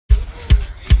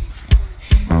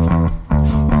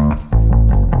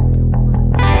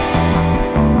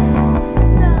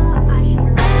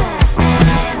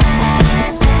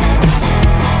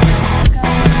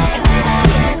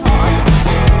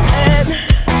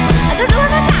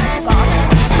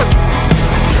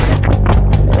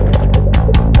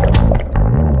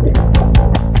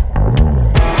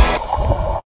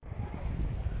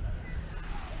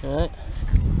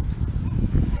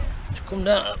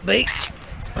beach.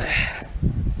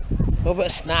 Do a bit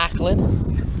of SnArkling.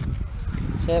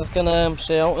 See if I can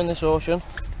stay out in this ocean.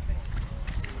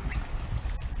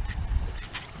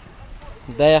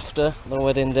 Day after the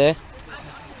wedding day.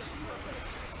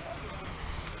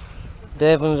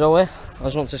 Dave and Zoe, I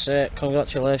just want to say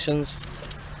congratulations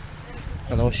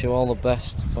and I wish you all the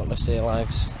best for the rest of your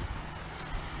lives.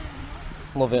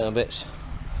 Love it a bit.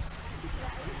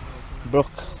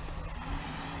 Brooke,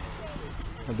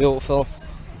 you're beautiful,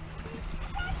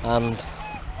 and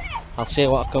I'll see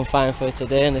what I can find for you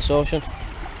today in this ocean.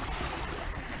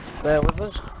 Bear with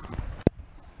us.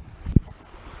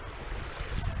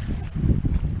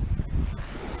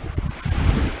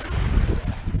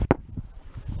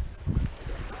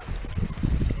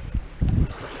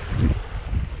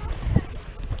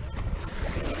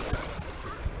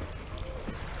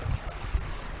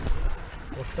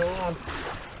 We're still on.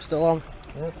 Still on.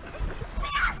 Yep.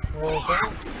 Okay.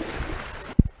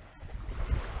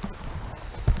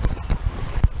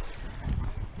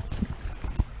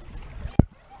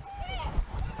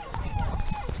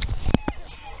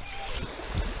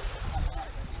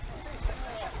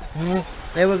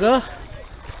 There we go.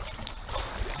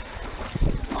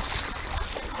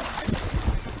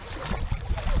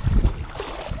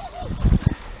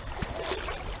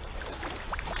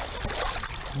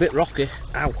 Bit rocky.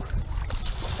 Ow.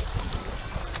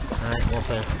 Right, one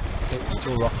thing. It's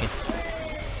too rocky.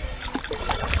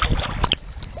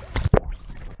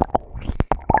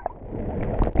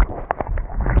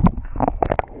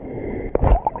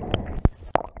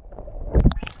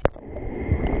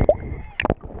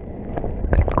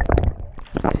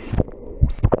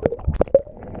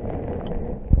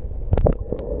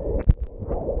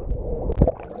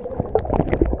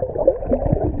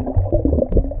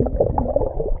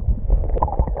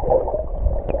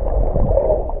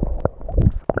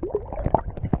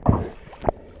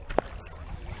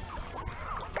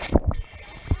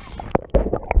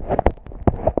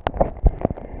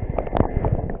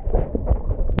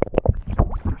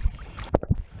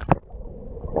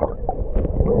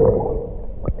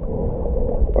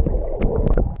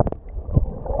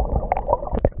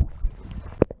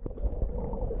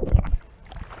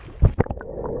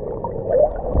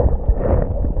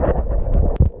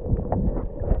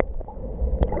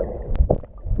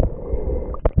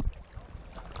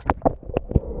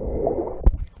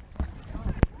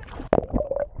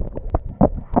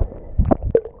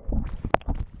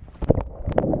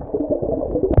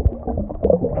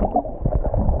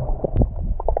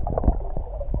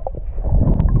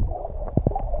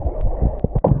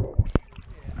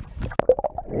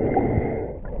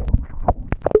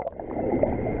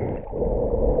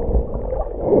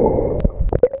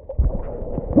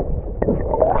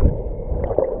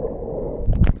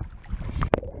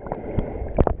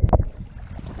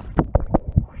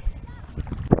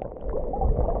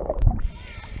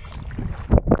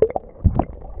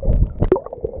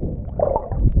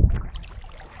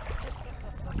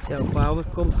 See how far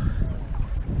we've come.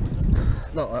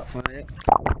 Not that far yet.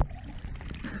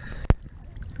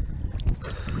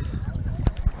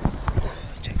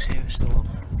 Check, see if it's still on.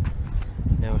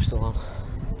 Yeah, we're still on.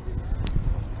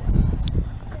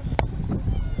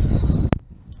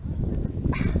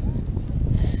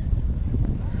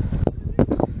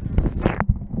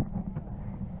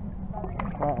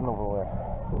 Right, another way.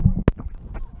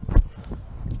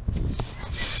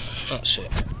 That's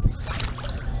it.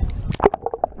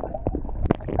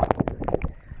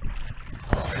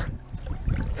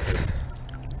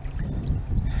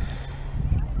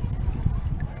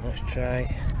 Let's try.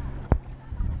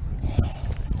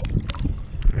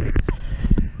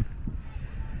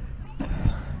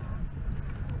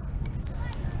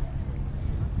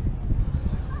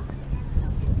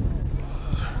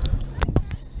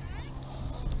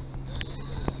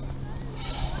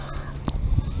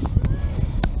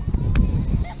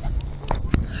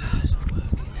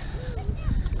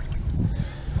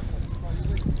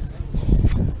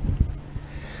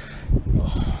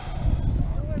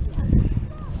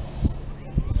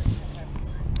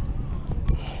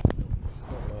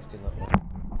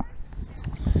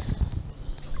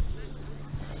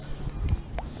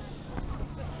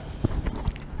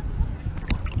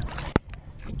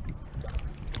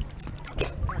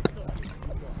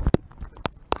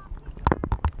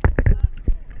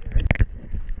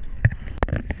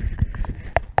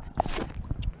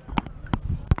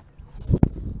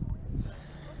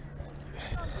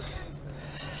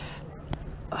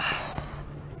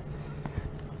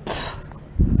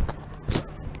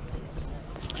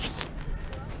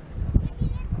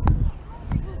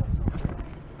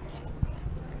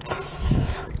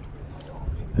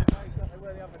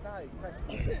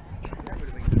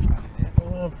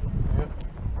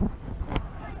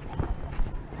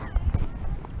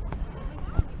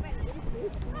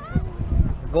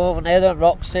 Go over near the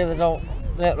rocks, see if there's all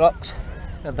the rocks,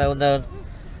 and down there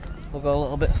we'll go a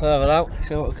little bit further out,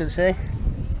 see what we can see.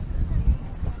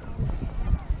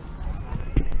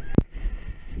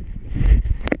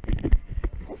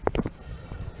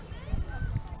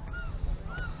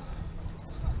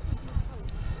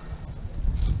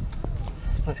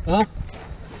 Let's go.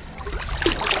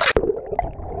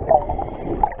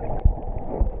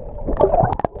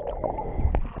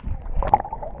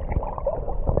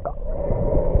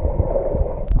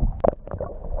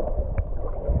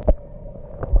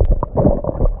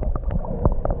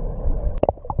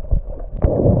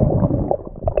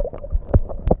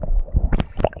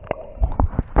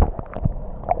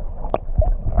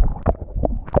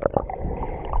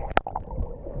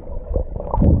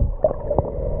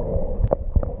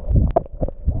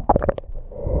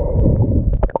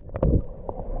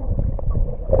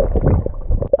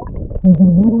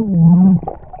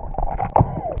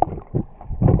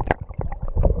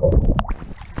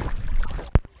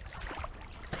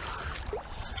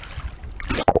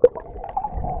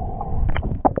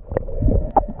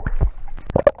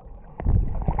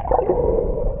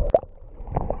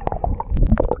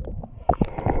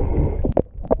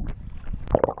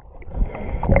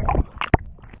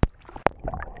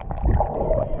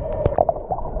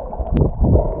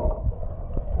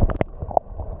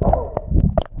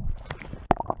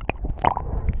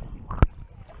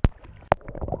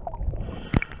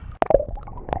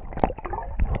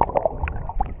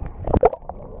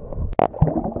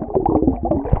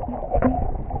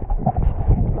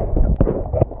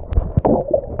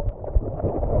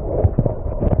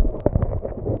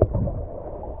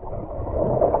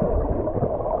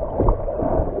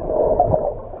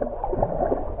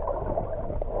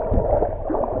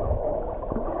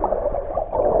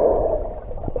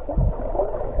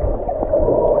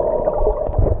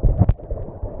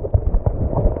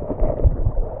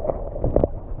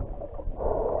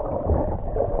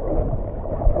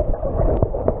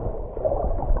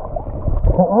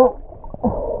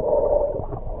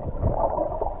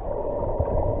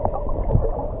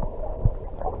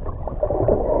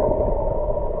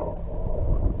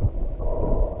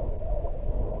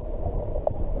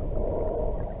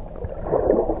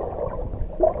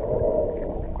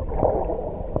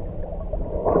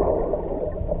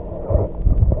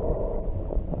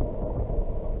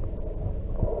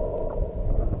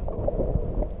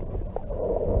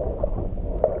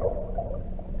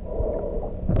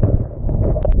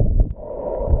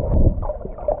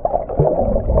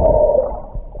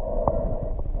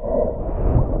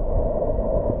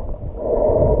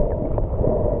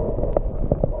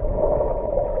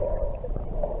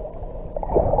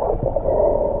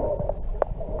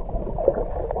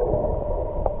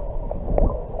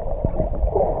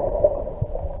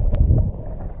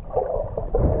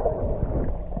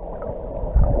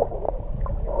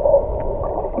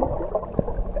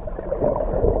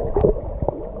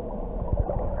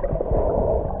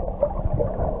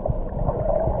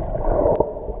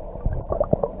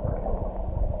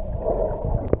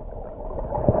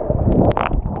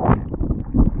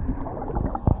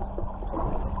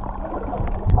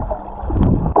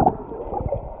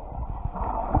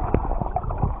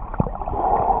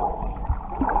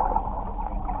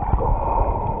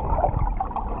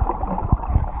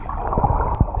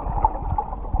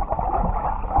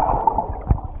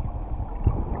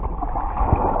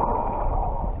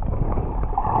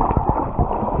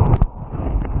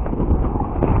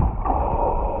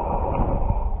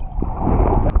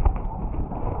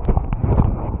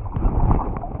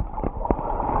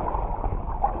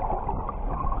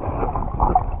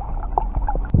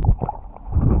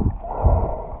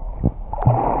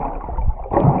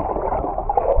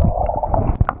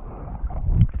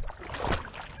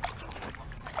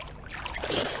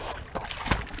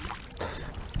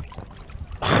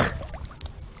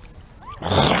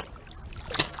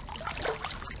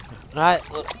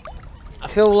 Right, look, a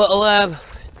few little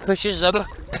fishes there,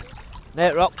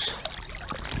 near rocks.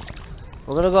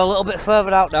 We're going to go a little bit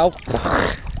further out now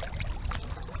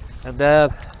and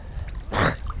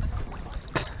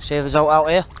see if there's out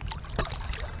here.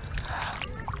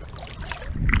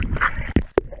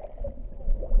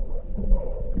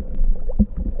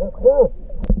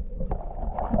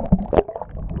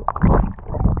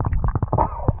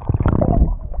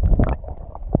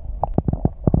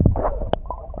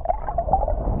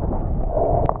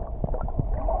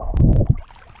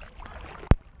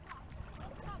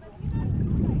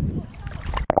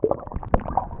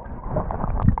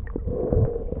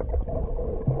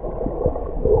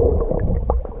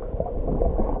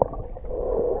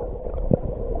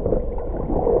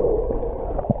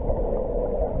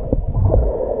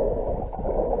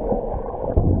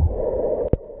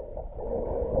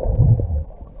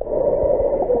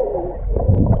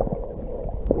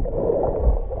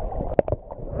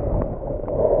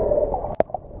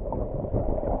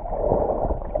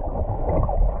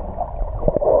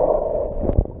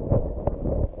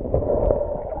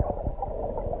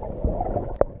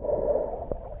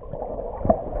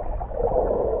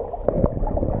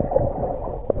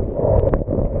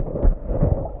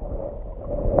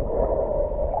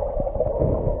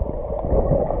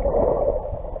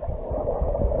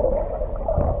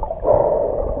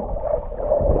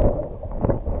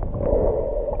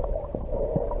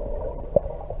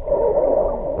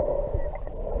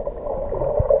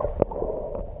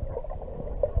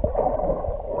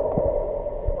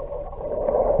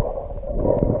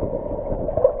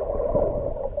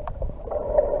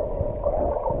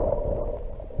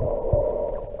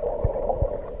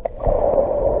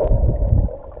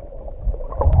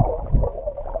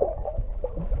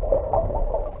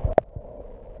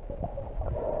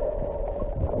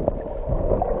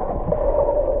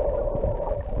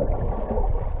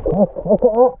 Look at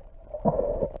that.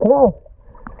 Come on.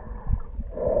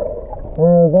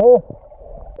 There you go.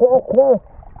 Come on.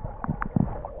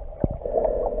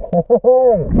 Hey.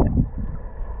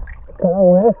 Come on,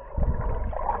 Wes.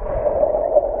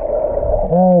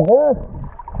 There you go.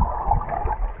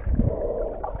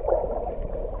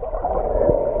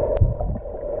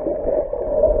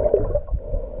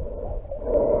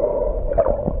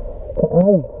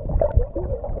 Hey.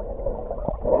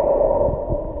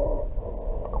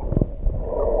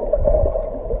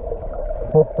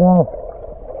 Let's go.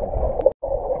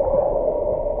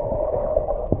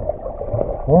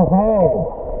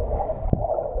 Woohoo!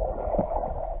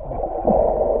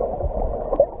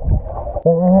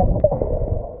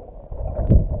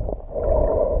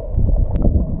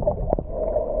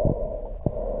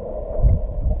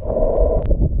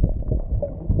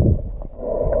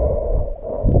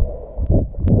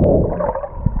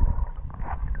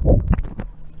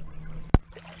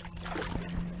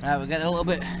 Right, we're getting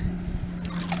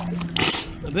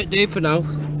a bit deeper now.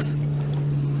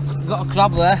 We've got a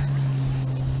crab there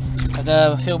and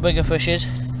a few bigger fishes.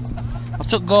 I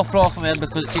took GoPro off my head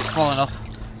because it keeps falling off,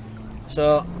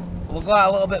 so we'll go out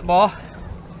a little bit more.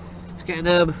 It's getting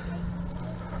that's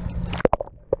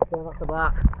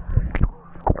about,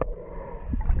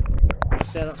 I'd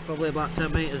say that's probably about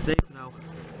 10 metres deep now.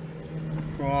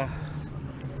 So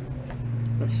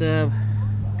let's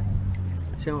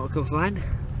see what we can find.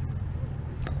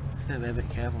 Gotta be a bit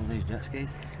careful with these jet skis.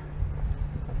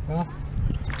 Let's go.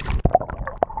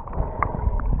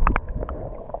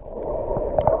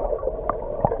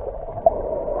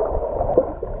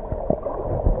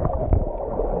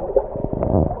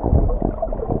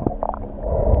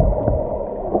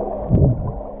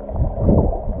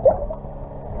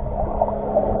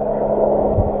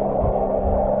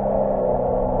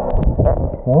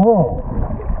 Oh.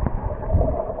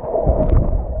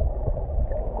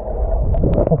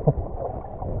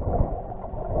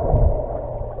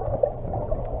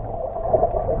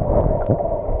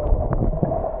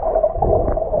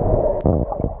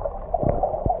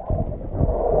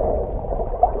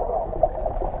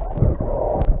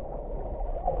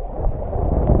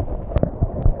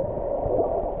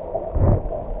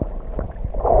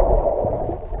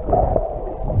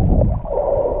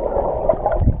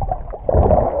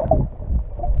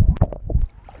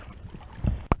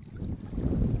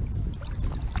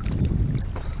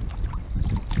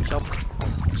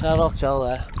 It's our hotel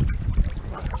there,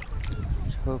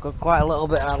 so we've got quite a little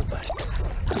bit out.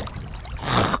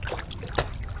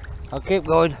 I'll keep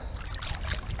going.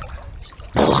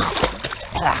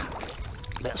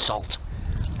 Bit of salt.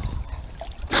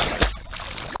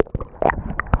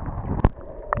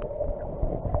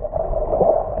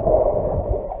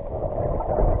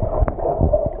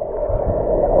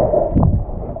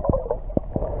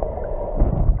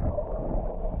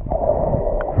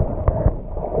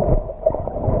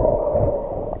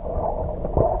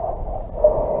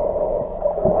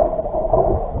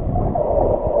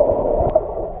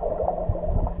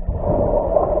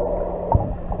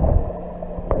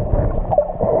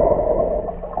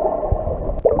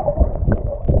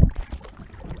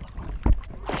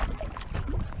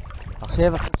 See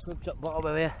if I can swim to the bottom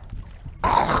of here.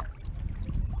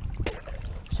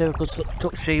 See if I can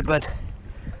touch seabed.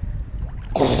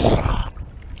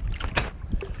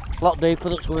 A lot deeper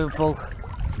than swimming pool.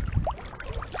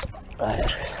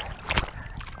 Right.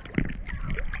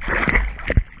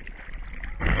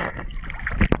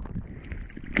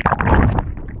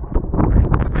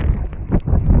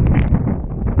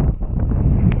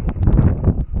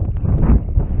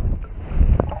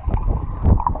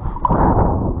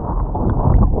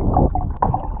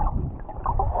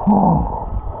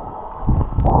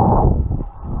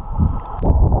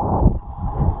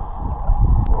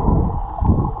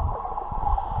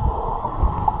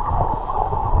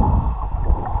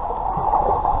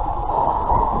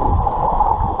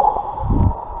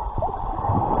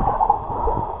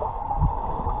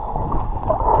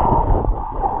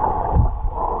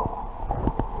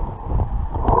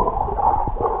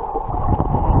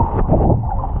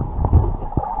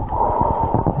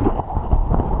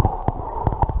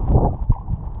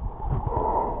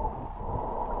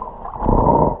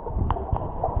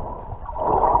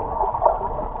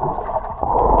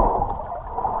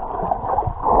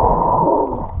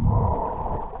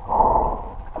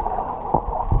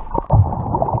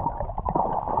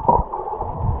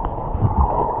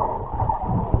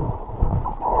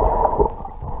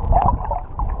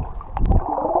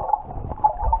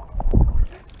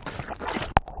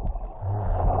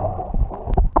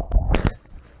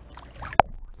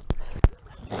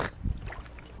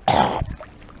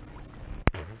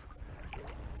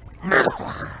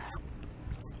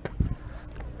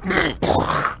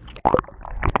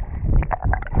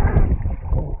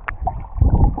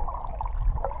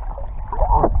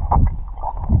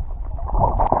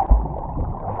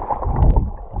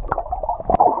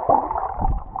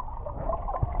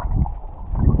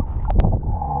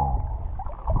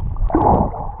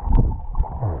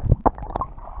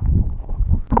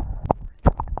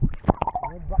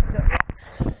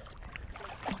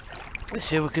 Let's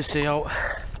see if we can see out.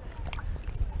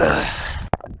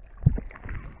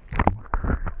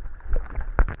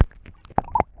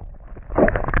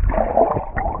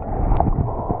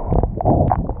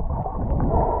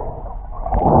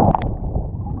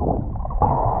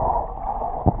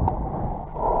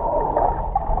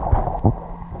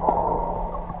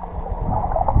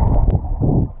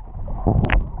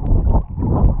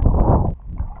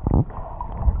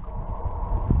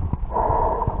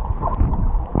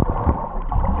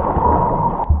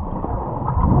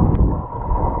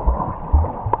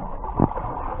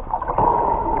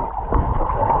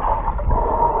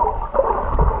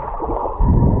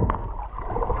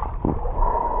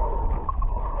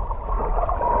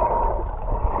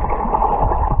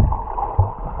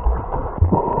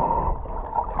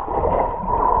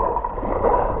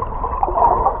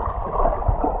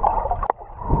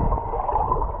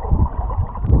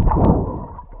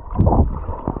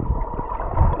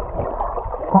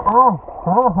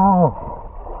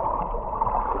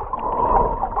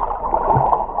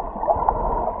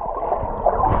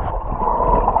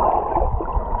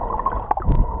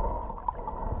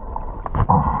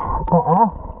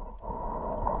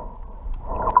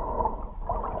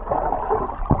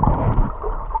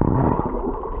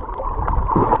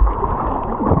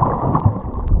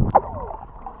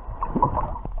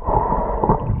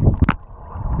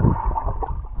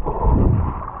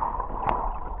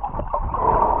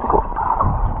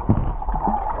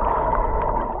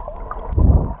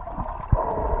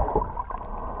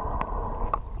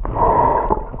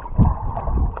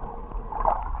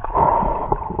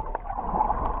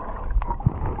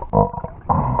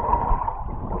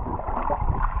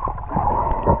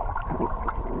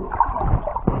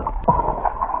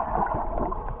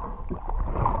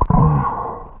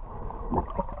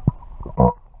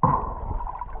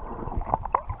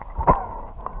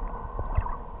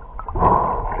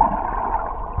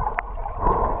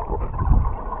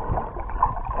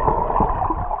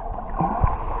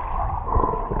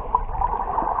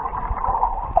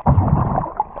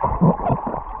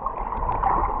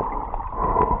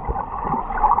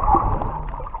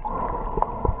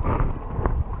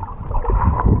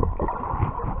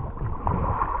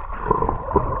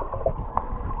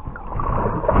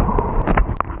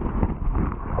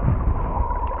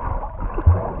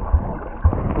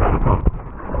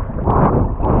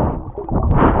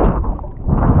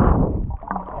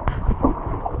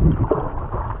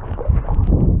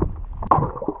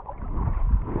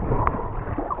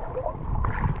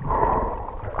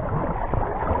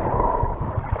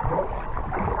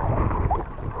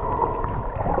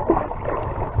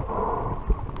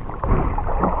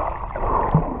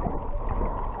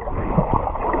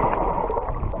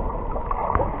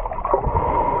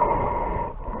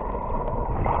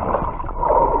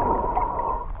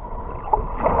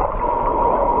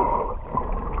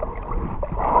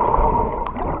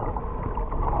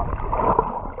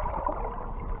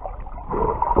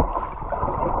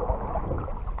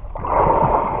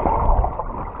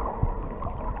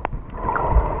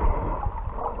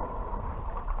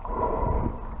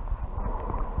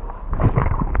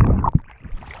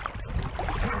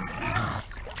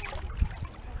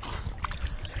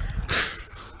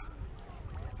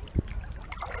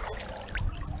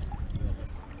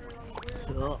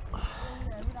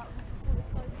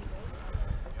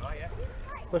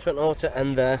 Just went over to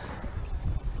end there.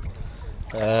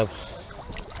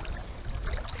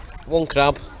 One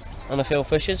crab and a few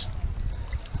fishes.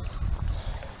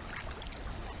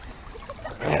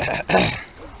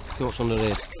 See what's under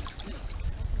here.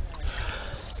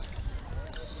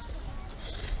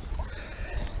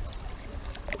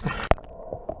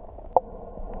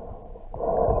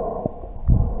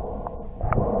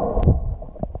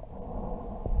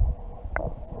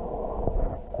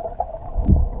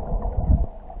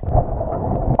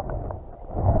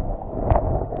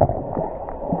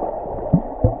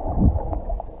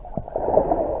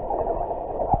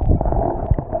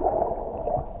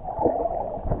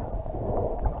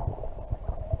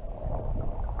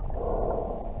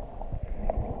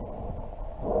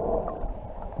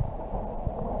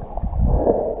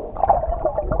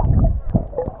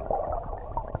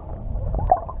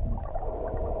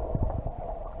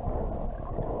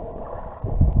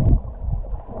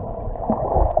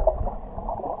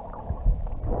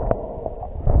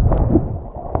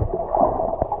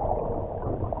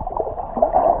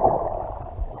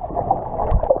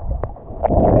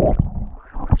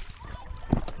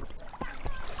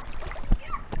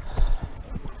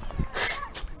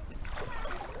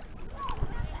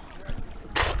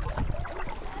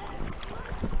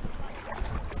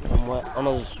 On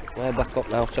our way back up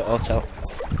now to the hotel.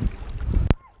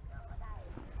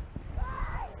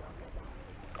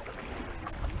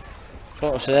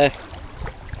 what to say,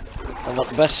 I've got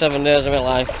the best 7 days of my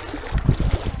life,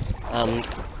 and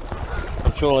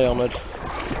I'm truly honoured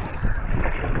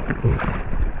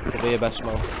to be your best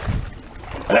man.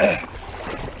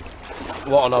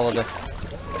 What an holiday.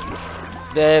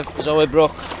 Dave, as always,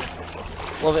 Brooke,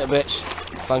 love it a bit.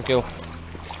 Thank you.